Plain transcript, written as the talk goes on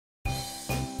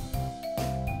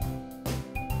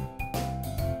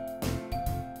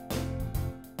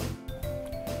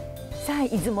さあ、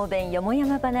出雲弁よもや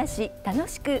ま話、楽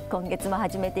しく今月も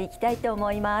始めていきたいと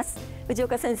思います。藤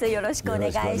岡先生、よろしくお願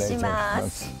いしま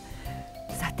す。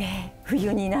さて、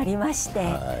冬になりまして、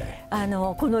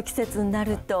この季節にな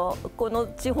るとこの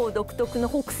地方独特の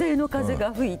北西の風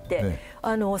が吹いて、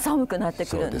寒くなって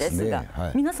くるんですが、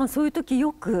皆さんそういう時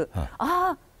よく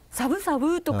サブサ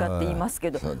ブとかって言います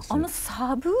けど、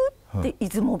サブって出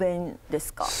雲弁で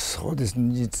すか？そうです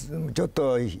ね。ちょっ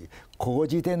と古語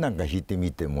辞典なんか引いて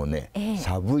みてもね、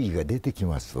寒いが出てき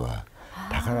ますわ。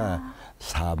だから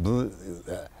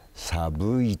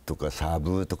寒いとかサ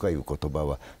ブとかいう言葉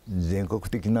は全国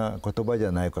的な言葉じ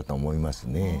ゃないかと思います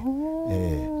ね。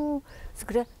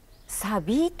それサ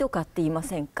ビとかって言いま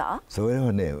せんか？それ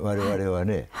はね、我々は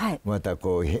ね、また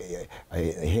こう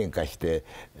変化して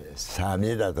サ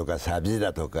メだとかサビ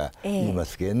だとか言いま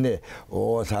すけどね、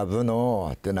おおサブ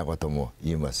のってなことも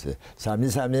言います。サメ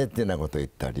サメってなこと言っ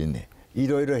たりね、い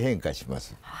ろいろ変化しま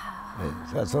す。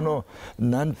その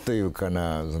なんというか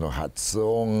な、その発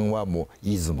音はもう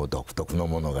出雲独特の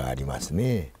ものがあります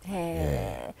ね。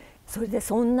それで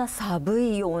そんな寒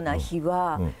いような日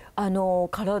は、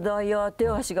体や手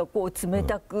足がこう冷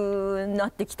たくな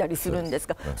ってきたりするんです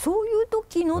が、そういう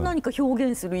時の何か表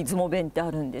現する出雲弁って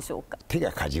あるんでしょうか？手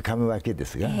がかじかむわけで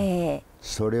すが、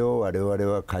それを我々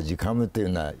はかじかむという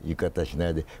ような言い方しな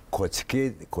いでこち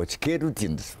けるっていう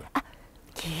んです。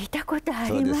聞いたことあ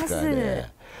ります。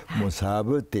もうサ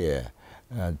ブって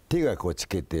手がこち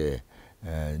けて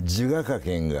字が書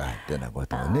けんがってなこ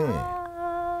とをね。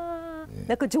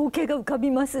なんか情景が浮か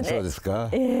びますね。そうですか。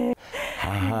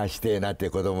ははしてえなって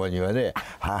子供にはね、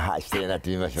ははしてえなっ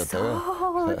て言いましょうと。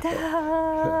そう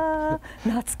だ。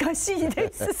懐かしい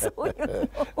です。そういうの。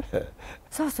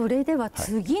さあ、それでは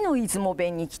次の出雲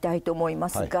弁に行きたいと思いま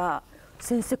すが、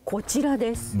先生こちら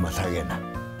です。まさげな。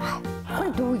こ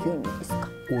れどういう意味ですか？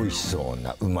美味しそう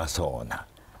な、うまそうな。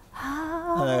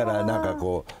だからなんか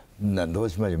こうどう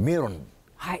しましょう、メロン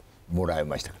もらい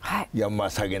ました。いや、ま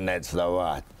さげなやつだ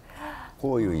わ。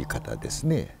こういう言い方です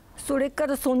ね。それか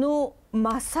らその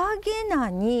まさげな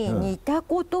に似た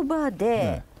言葉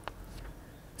で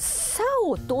「さ」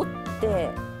を取っ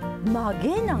て「ま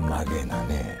げな」が。まげな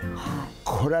ね。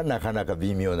これはなかなか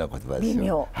微妙な言葉ですよ。微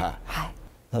妙。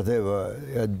例えば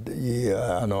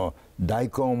大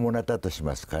根をもらったとし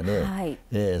ますかね。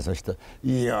そして「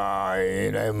いやえ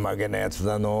らいまげなやつ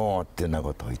だの」ってな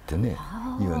ことを言ってね、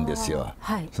言うんですよ。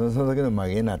その時のま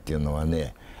げなっていうのは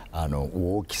ね、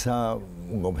大きさ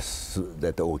がだ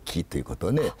いたい大きいというこ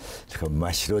とね、しかも真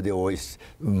っ白でう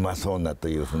まそうなと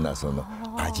いうふうなその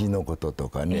味のことと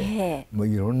かね、もう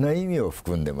いろんな意味を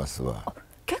含んでますわ。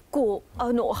結構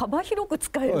幅広く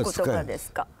使える言葉で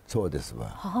すか？そうです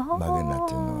わ。まげなっ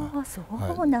ていうのは。そ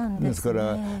うなんですね。ですか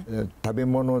ら食べ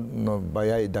物の場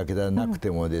合だけではなくて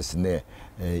もですね、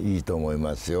いいと思い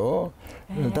ますよ。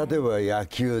例えば野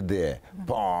球で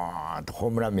ボーンとホ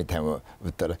ームランみたいなの打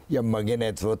ったら「いやまげな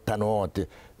やつ打ったの」って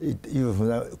いうふう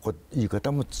な言い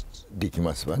方もでき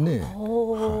ますわね。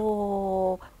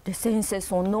で先生、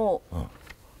その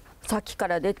さっきか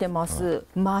ら出てます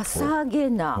「まさげ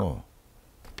な」、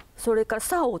それから「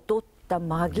さ」を取った「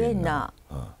まげな」、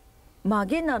ま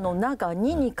げなの「な」が「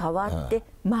に」に変わって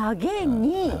「まげ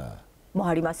に」も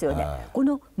ありますよね。こ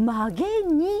の「まげ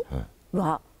に」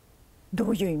はど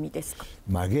ういう意味ですか？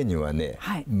まげにはね、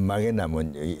まげなも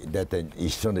だいたい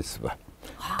一緒ですわ。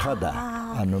ただ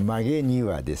まげに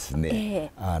はです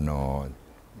ね、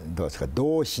どうですか、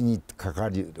動詞にかか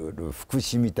る副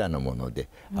詞みたいなもので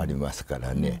ありますか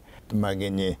らね。まげ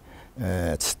に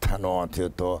釣ったのとい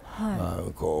うと、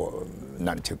こう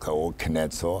なんていうか大きなや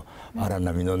つを荒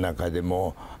波の中で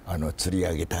も釣り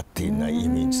上げたっていうような意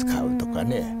味に使うとか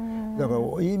ね。だから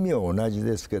意味は同じ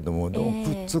ですけども、く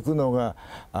っつくのが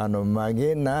ま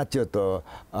げなっていうと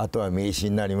あとは名詞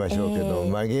になりましょうけど、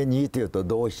まげにっていうと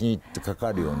動詞にか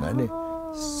かるようなね、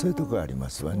そういうところありま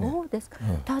すわね。そうですか。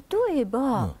例え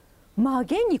ばま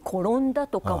げに転んだ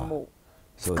とかも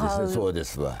使う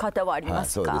方はありま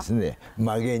すか？そうですね。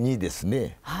まげにです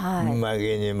ね。ま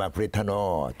げにまくれた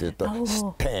のって言うとス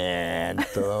テ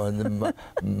ーンと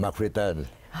まくれた。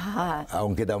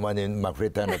青毛玉にまくれ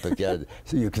たの時は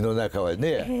雪の中は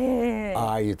ね、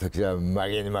ああいう時はま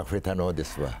げにまくれたので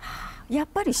すわ。やっ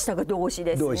ぱり下が動詞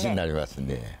ですね。動詞になります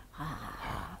ね。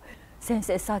先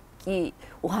生、さっき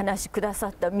お話しくださ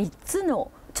った3つ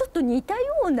のちょっと似たよ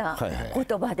うな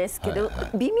言葉ですけど、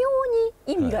微妙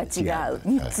に意味が違う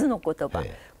3つの言葉、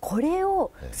これ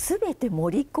を全て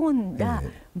盛り込んだ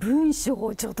文章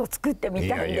をちょっと作ってみ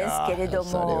たいんですけれども。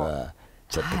それは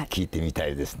ちょっと聞いてみた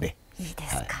いですね。いいで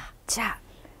すか。じゃあ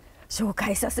紹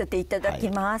介させていただき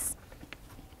ます。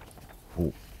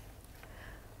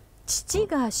父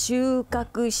が収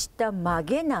穫したま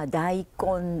げな大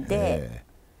根で、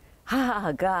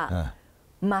母が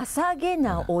まさげ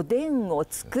なおでんを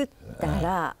作った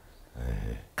ら、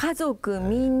家族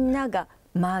みんなが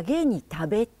まげに食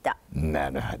べた。な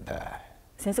るほど。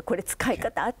先生、これ使い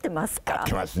方合ってますか？合っ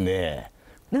てますね。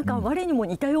なんか我にも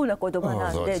似たような言葉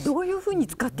なんで、どういうふうに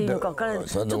使っていいのか分からない。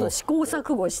ちょっと試行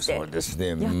錯誤して。そうです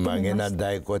ね。まげな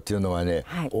大根っていうのはね、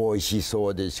美味しそ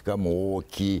うでしかも大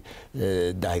きい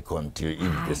大根っていう意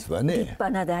味ですわね。立派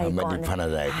な大根。立派な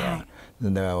大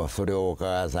根。だからそれをお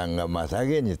母さんがまさ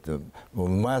げにとう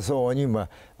まそうに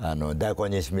大根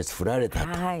にしめつ振られた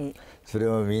と。それ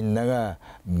をみんなが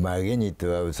まげにと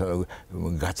はその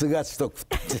ガツガツと食っ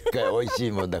て美味し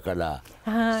いもんだから、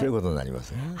そういうことになりま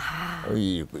すね。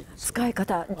いい使い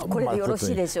方、これでよろ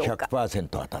しいでしょうか。100%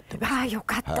 当たってます。ああ、よ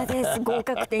かったです。合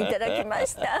格点いただきま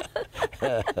した。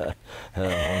本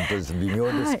当です。微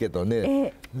妙ですけど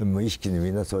ね、無意識にみ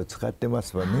んなそれ使ってま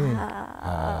すわね。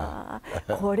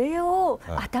これを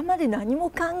頭で何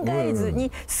も考えず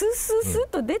にスッスッスッ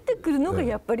と出てくるのが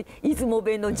やっぱり出雲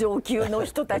弁の上級の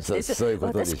人たちです。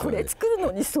私これ作る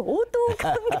のに相当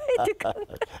考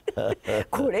えて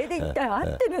これで一体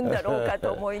合ってるんだろうか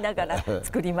と思いながら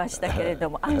作りましたけれど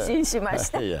も、安心しまし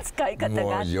た。使い方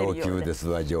が合ってるようで。上級です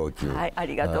わ、上級。はい、あ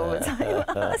りがとうござい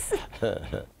ます。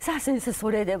さあ先生、そ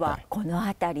れではこの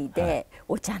辺りで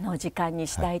お茶の時間に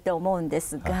したいと思うんで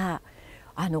すが、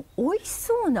美味し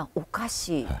そうなお菓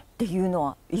子っていうの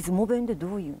は出雲弁で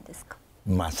どういうんですか？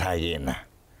まさげな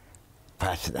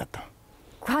菓子だと。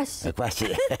菓子。菓子。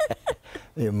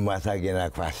まさげな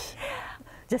菓子。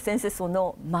じゃあ先生、そ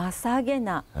のまさげ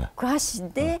な菓子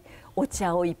でお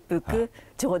茶を一服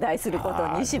頂戴するこ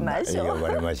とにしましょう。呼ば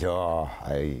れましょ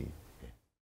う。はい。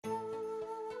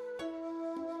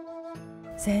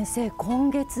先生、今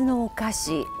月のお菓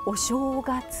子、お正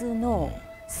月の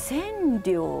千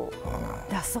両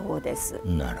だそうです。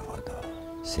なるほど。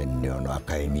千両の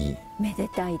赤い実。めで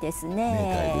たいですね。め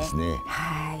でたいですね。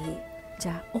はい。じ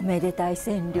ゃあおめでたい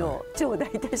千両頂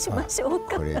戴いたしましょう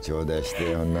か。これ頂戴して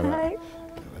よんなら、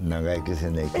長生きせ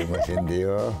ないけませんで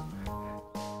よ。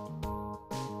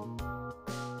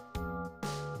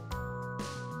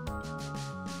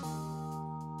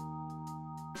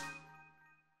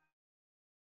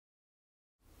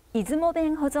出雲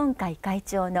弁保存会会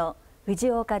長の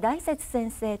藤岡大拙先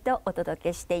生とお届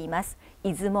けしています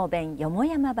出雲弁よも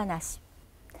やま話。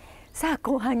さあ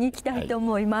後半に行きたいと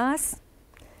思います。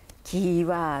キー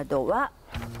ワードは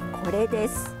これで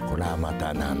す。これはま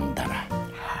たなんだら、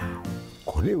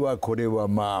これは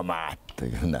まあまあとい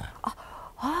うな。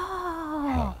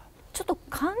ちょっと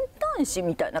簡単詞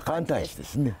みたいな感じです。簡単詞で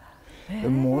すね。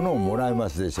ものをもらえま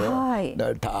すでしょ。だ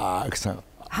からたくさん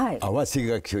合わせ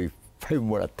書きをいっぱい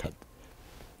もらった。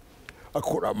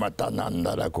これはまたなん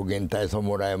だら小源体操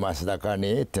もらえますだか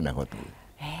ねってなこと。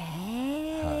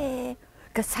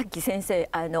さっき先生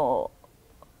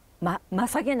ま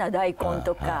さげな大根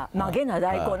とかまげな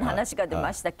大根の話が出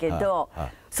ましたけど、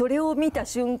それを見た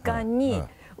瞬間に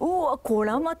おお、こ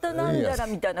らまたなんだら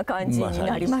みたいな感じに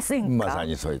なりませんか？まさ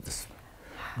にそうです。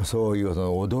そういうそ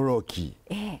の驚き、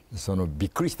そのびっ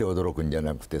くりして驚くんじゃ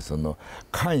なくて、その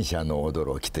感謝の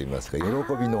驚きといいますか、喜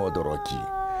びの驚き、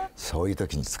そういう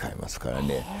時に使えますから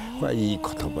ね。これはいい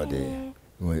言葉で、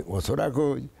おそら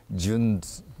く純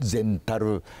然た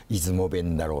る出雲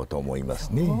弁だろうと思います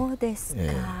ね。そうです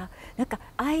か。なんか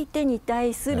相手に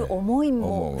対する思い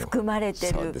も含まれて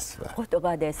る言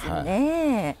葉です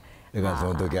ね。だからそ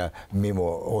の時は目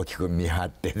も大きく見張っ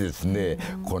てですね、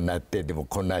こんなってでも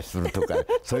こんなするとか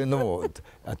そういうのも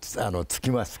つき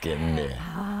ますけんね。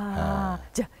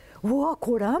じゃあうわ、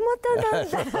これはまたなんだみ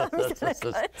たいな感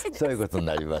じです。そういうことに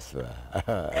なりますわ。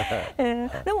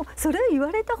でもそれを言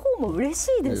われた方も嬉し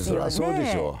いですよね。そう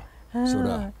でしょう。そ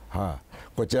ら、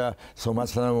こっちは粗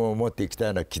末なものを持っていきた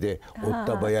いな気でおっ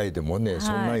た場合でもね、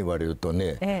そんな言われると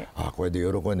ね、これで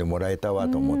喜んでもらえたわ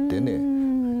と思ってね、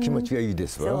気持ちがいいで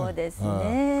すわ。そうです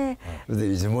ね。で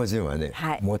出雲人はね、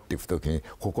持っていくときに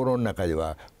心の中で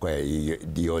はこれ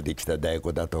利用できた大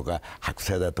根だとか白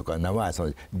菜だとか生はそ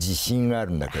の自信があ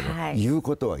るんだけど、言う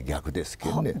ことは逆ですけ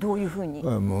どね。どういうふうに？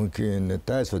もうね、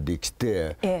体操でき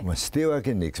て、捨てわ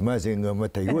けにできませんが、ま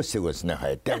た言わしてくださいね。は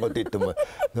い、ってこと言っても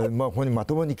ここにま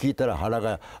ともに聞いたら腹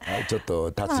がちょっ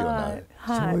と立つような、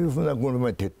そういうふうなこれ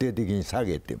まで徹底的に下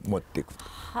げて持っていく。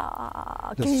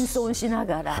謙遜しな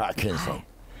がら。謙遜。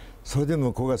それで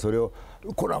向こうがそれを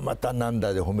これはまたなん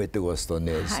だで褒めてこすと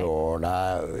ね、そ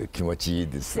ら気持ちいい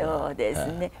ですよ。そうです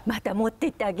ね。また持ってい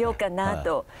ってあげようかな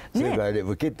と。それから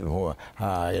受けてもえ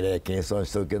らい謙遜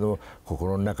しとるけど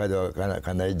心の中では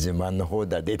かなり自慢の方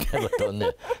だでってことを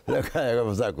ね、だから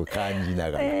おそらく感じ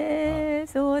ながら。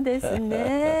そうです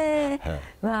ね。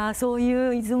まあそう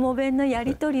いう出雲弁のや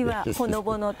り取りはほの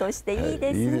ぼのとしていい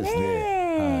ですね。いいです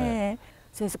ね。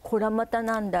先生、こらまた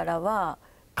なんだらは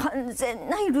完全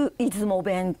な出雲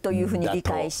弁というふうに理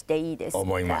解していいですか。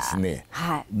思いますね。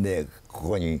はい。で、こ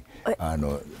こに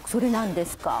それなんで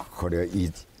すか。これは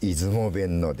出雲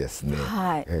弁のですね。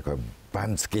はい。これ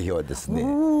番付表ですね。お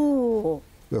お。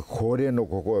これの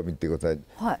ここを見てください。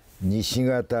はい。西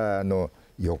方の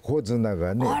横綱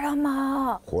がね。あら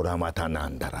まあ。こらまたな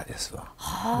んだらですわ。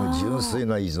もう純粋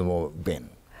な出雲弁。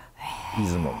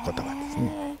出雲言葉です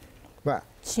ね。まあ。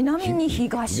ちなみに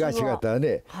東方は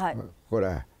ね。はい。これ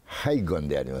は背言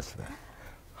でありますね。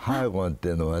背言って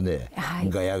いうのはね、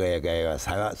ガヤガヤガヤ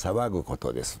騒ぐこ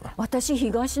とですわ。私、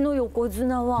東の横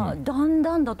綱はだん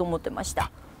だんだと思ってました。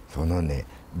そのね、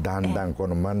だんだんこ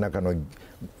の真ん中の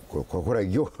これは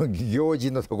行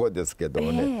事のところですけど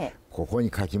もね、ここ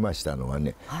に書きましたのは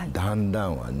ね、だんだ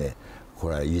んはね、こ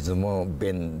れは出雲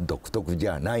弁独特じ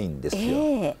ゃないんです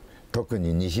よ。特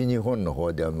に西日本の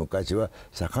方では昔は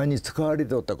盛んに使われ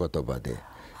ておった言葉で、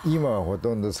今はほ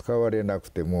とんど使われなく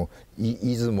ても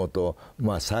出雲と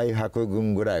まあ西白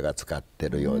郡ぐらいが使って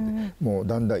るようで、もう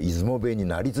だんだん出雲弁に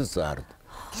なりつつある。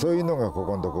そういうのがこ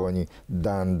このところに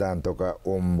だんだんとか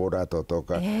おんぼらと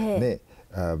かね、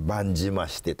番じま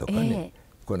してとかね、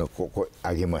ここ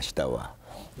あげましたわ。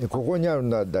ここにある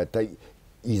のはだいたい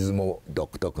出雲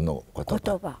独特の言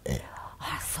葉。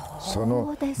そ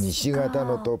の西方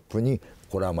のトップに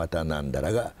こらまたなんだ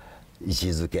らが位置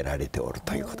づけられておる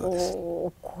ということです。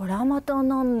こらまた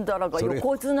なんだらが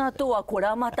横綱とはこ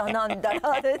らまたなんだ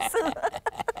らで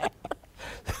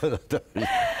す。その通り。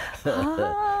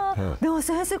でも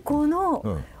先生、この、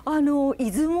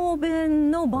出雲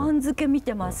弁の番付見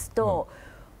てますと、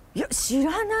いや知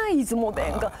らない出雲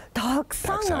弁がたく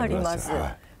さんあります。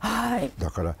はい。だ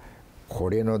からこ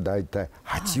れのだいたい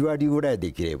8割ぐらい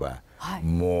できれば、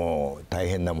もう大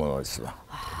変なものですわ。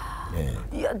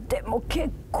いやでも結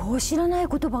構知らない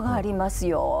言葉があります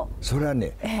よ。それは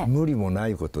ね、無理もな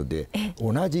いことで、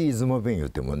同じ出雲弁言っ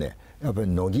てもね、やっぱり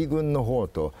乃木郡の方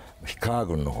と氷川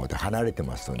郡の方で離れて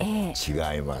ますとね、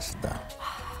違いますだ。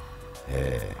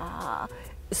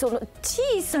その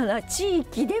小さな地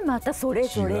域でまたそれ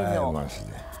ぞれの。違います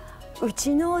ね。う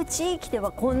ちの地域で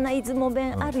はこんな出雲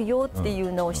弁あるよってい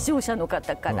うのを視聴者の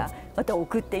方からまた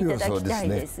送っていただきたい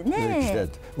ですね。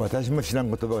私も知らん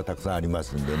言葉がたくさんありま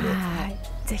すんでね。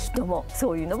ぜひとも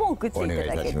そういうのも送ってい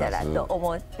ただけたらと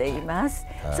思っています。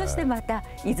そしてまた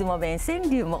出雲弁川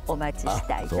柳もお待ちし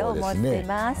たいと思ってい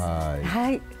ます。は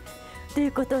い。とい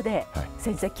うことで、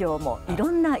先生今日もい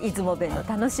ろんな出雲弁の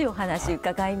楽しいお話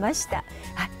伺いました。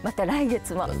また来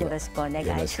月もよろしくお願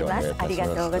いします。ありが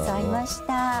とうございまし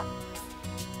た。